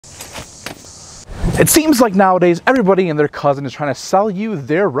It seems like nowadays everybody and their cousin is trying to sell you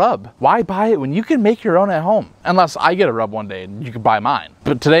their rub. Why buy it when you can make your own at home? Unless I get a rub one day and you can buy mine.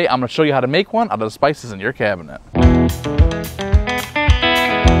 But today I'm gonna show you how to make one out of the spices in your cabinet.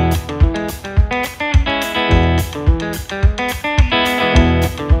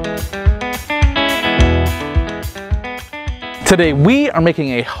 Today we are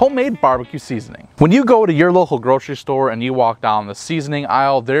making a homemade barbecue seasoning. When you go to your local grocery store and you walk down the seasoning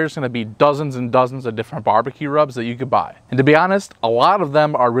aisle, there's gonna be dozens and dozens of different barbecue rubs that you could buy. And to be honest, a lot of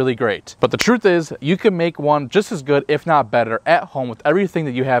them are really great. But the truth is, you can make one just as good, if not better, at home with everything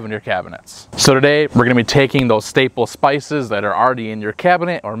that you have in your cabinets. So today, we're gonna be taking those staple spices that are already in your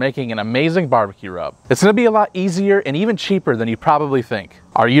cabinet or making an amazing barbecue rub. It's gonna be a lot easier and even cheaper than you probably think.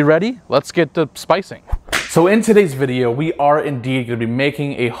 Are you ready? Let's get to spicing. So in today's video, we are indeed going to be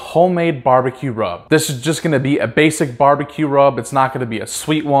making a homemade barbecue rub. This is just going to be a basic barbecue rub. It's not going to be a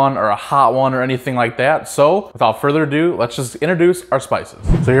sweet one or a hot one or anything like that. So without further ado, let's just introduce our spices.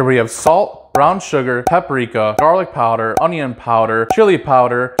 So here we have salt, brown sugar, paprika, garlic powder, onion powder, chili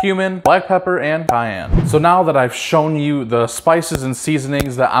powder, cumin, black pepper, and cayenne. So now that I've shown you the spices and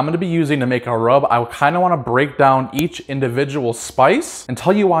seasonings that I'm going to be using to make a rub, I kind of want to break down each individual spice and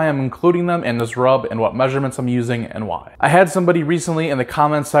tell you why I'm including them in this rub and what measurements I'm using and why. I had somebody recently in the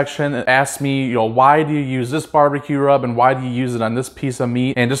comment section ask me, why do you use this barbecue rub and why do you use it on this piece of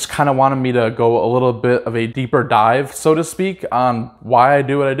meat? And just kind of wanted me to go a little bit of a deeper dive, so to speak, on why I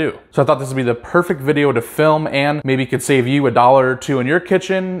do what I do. So I thought this would be the perfect video to film and maybe could save you $1 or $2 in your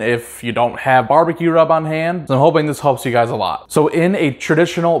kitchen if you don't have barbecue rub on hand. So I'm hoping this helps you guys a lot. So in a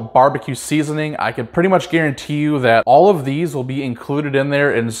traditional barbecue seasoning, I can pretty much guarantee you that all of these will be included in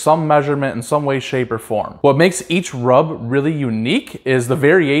there in some measurement, in some way, shape, or form. What makes each rub really unique is the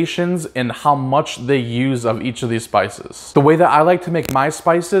variations in how much they use of each of these spices. The way that I like to make my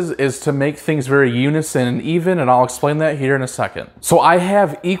spices is to make things very unison and even, and I'll explain that here in a second. So I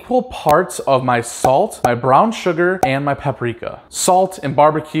have equal parts of my salt, my brown sugar, and my paprika. Salt in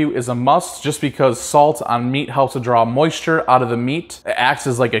barbecue is a must just because salt on meat helps to draw moisture out of the meat. It acts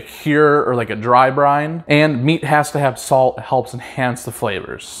as like a cure or like a dry brine, and meat has to have salt. It helps enhance the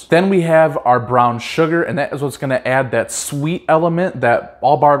flavors. Then we have our brown sugar, and that is what's gonna add that sweet element that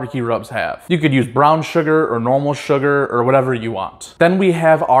all barbecue rubs have. You could use brown sugar or normal sugar or whatever you want. Then we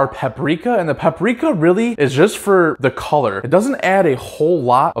have our paprika, and the paprika really is just for the color. It doesn't add a whole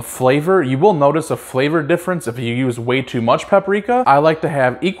lot of flavor. You will notice a flavor difference if you use way too much paprika. I like to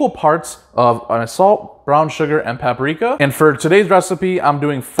have equal parts of salt, brown sugar, and paprika. And for today's recipe, I'm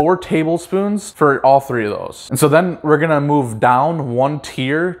doing 4 tablespoons for all 3 of those. And so then we're gonna move down 1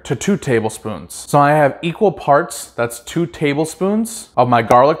 tier to 2 tablespoons. So I have equal parts, that's 2 tablespoons of my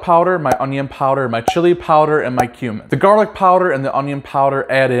garlic powder, my onion powder, my chili powder, and my cumin. The garlic powder and the onion powder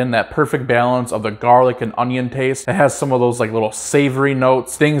add in that perfect balance of the garlic and onion taste. It has some of those like little savory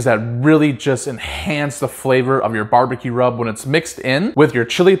notes, things that really just enhance the flavor of your barbecue rub when it's mixed in with your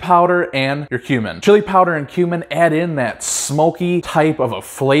chili powder and your cumin. Chili powder and cumin add in that smoky type of a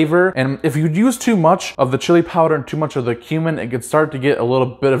flavor, and if you use too much of the chili powder and too much of the cumin, it could start to get a little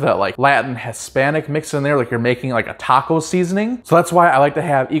bit of that like Latin Hispanic mix in there, like you're making like a taco seasoning. So that's why I like to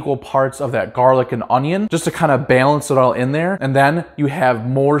have equal parts of that garlic and onion just to kind of balance it all in there. And then you have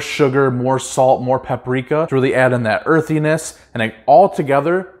more sugar, more salt, more paprika to really add in that earthiness, and it all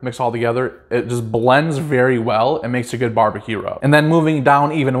together, mix all together, it just blends very well and makes a good barbecue rub. And then moving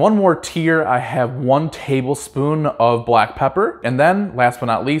down even one more tier, I have 1 tablespoon of black pepper. And then last but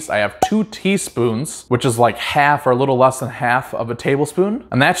not least, I have 2 teaspoons, which is like half or a little less than half of a tablespoon.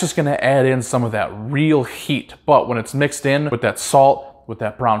 And that's just gonna add in some of that real heat. But when it's mixed in with that salt, with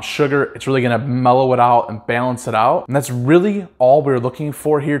that brown sugar, it's really gonna mellow it out and balance it out. And that's really all we're looking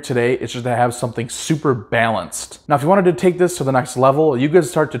for here today. It's just to have something super balanced. Now, if you wanted to take this to the next level, you could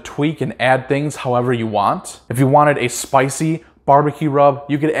start to tweak and add things however you want. If you wanted a spicy barbecue rub,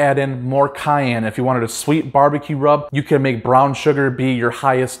 you could add in more cayenne. If you wanted a sweet barbecue rub, you can make brown sugar be your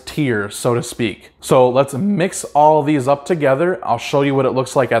highest tier, so to speak. So let's mix all of these up together. I'll show you what it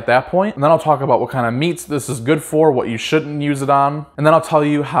looks like at that point, and then I'll talk about what kind of meats this is good for, what you shouldn't use it on, and then I'll tell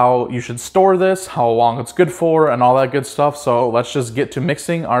you how you should store this, how long it's good for, and all that good stuff. So let's just get to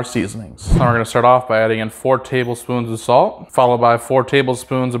mixing our seasonings. So we're gonna start off by adding in 4 tablespoons of salt, followed by 4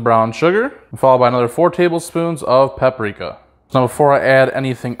 tablespoons of brown sugar, and followed by another 4 tablespoons of paprika. Now before I add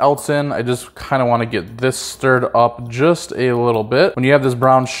anything else in, I just kind of want to get this stirred up just a little bit. When you have this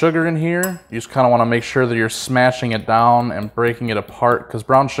brown sugar in here, you just kind of want to make sure that you're smashing it down and breaking it apart, because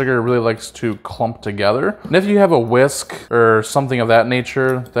brown sugar really likes to clump together. And if you have a whisk or something of that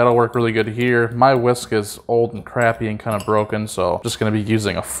nature, that'll work really good here. My whisk is old and crappy and kind of broken, so I'm just going to be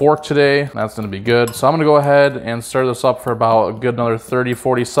using a fork today. That's going to be good. So I'm going to go ahead and stir this up for about a good another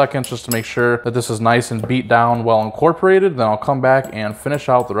 30-40 seconds just to make sure that this is nice and beat down, well incorporated. Then I'll come back and finish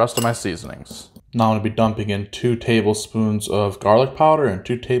out the rest of my seasonings. Now I'm going to be dumping in 2 tablespoons of garlic powder and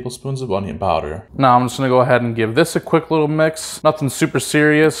 2 tablespoons of onion powder. Now I'm just going to go ahead and give this a quick little mix. Nothing super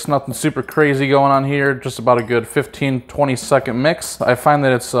serious, nothing super crazy going on here, just about a good 15-20 second mix. I find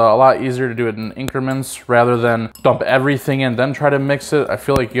that it's a lot easier to do it in increments rather than dump everything in then try to mix it. I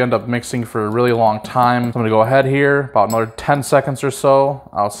feel like you end up mixing for a really long time. So I'm going to go ahead here, about another 10 seconds or so.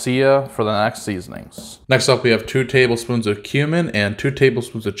 I'll see you for the next seasonings. Next up we have 2 tablespoons of cumin and 2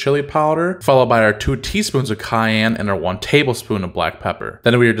 tablespoons of chili powder, followed by our 2 teaspoons of cayenne and our 1 tablespoon of black pepper.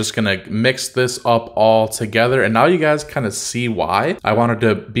 Then we are just gonna mix this up all together, and now you guys kind of see why I wanted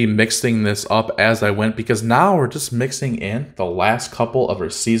to be mixing this up as I went, because now we're just mixing in the last couple of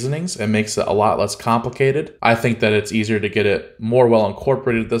our seasonings. It makes it a lot less complicated. I think that it's easier to get it more well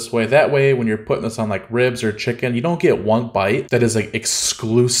incorporated this way. That way when you're putting this on like ribs or chicken, you don't get one bite that is like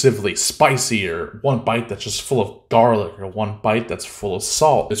exclusively spicy, or one bite that's just full of garlic, or one bite that's full of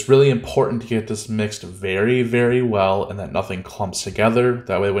salt. It's really important to get this mixed very, very well and that nothing clumps together.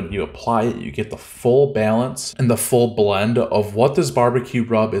 That way when you apply it, you get the full balance and the full blend of what this barbecue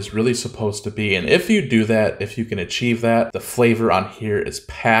rub is really supposed to be. And if you do that, if you can achieve that, the flavor on here is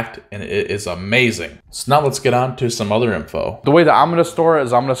packed and it is amazing. So now let's get on to some other info. The way that I'm gonna store it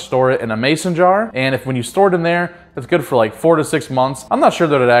is I'm gonna store it in a mason jar. And if when you store it in there, it's good for like 4 to 6 months. I'm not sure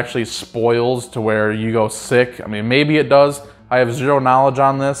that it actually spoils to where you go sick. I mean, maybe it does. I have zero knowledge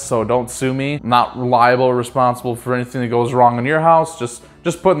on this, so don't sue me. I'm not liable or responsible for anything that goes wrong in your house. Just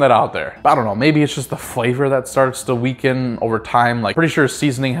putting that out there. I don't know, maybe it's just the flavor that starts to weaken over time. Like, pretty sure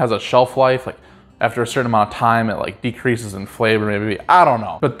seasoning has a shelf life. Like, after a certain amount of time, it like decreases in flavor, maybe. I don't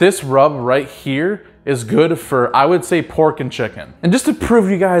know. But this rub right here is good for, I would say, pork and chicken. And just to prove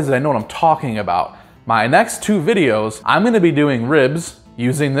you guys that I know what I'm talking about, my next 2 videos, I'm gonna be doing ribs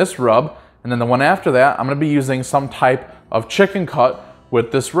using this rub, and then the one after that, I'm gonna be using some type of chicken cut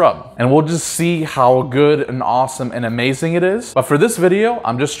with this rub. And we'll just see how good and awesome and amazing it is. But for this video,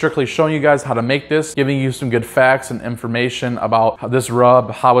 I'm just strictly showing you guys how to make this, giving you some good facts and information about this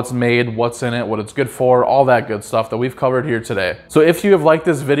rub, how it's made, what's in it, what it's good for, all that good stuff that we've covered here today. So if you have liked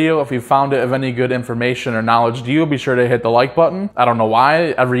this video, if you found it of any good information or knowledge to you, be sure to hit the like button. I don't know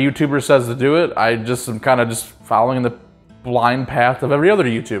why every YouTuber says to do it. I just am kind of just following the blind path of every other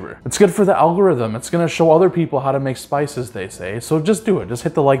YouTuber. It's good for the algorithm. It's gonna show other people how to make spices, they say. So just do it. Just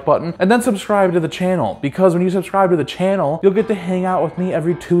hit the like button and then subscribe to the channel, because when you subscribe to the channel, you'll get to hang out with me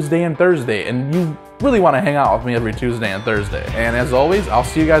every Tuesday and Thursday, and you really want to hang out with me every Tuesday and Thursday. And as always, I'll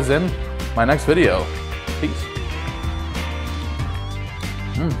see you guys in my next video. Peace.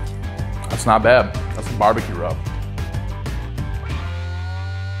 That's not bad. That's a barbecue rub.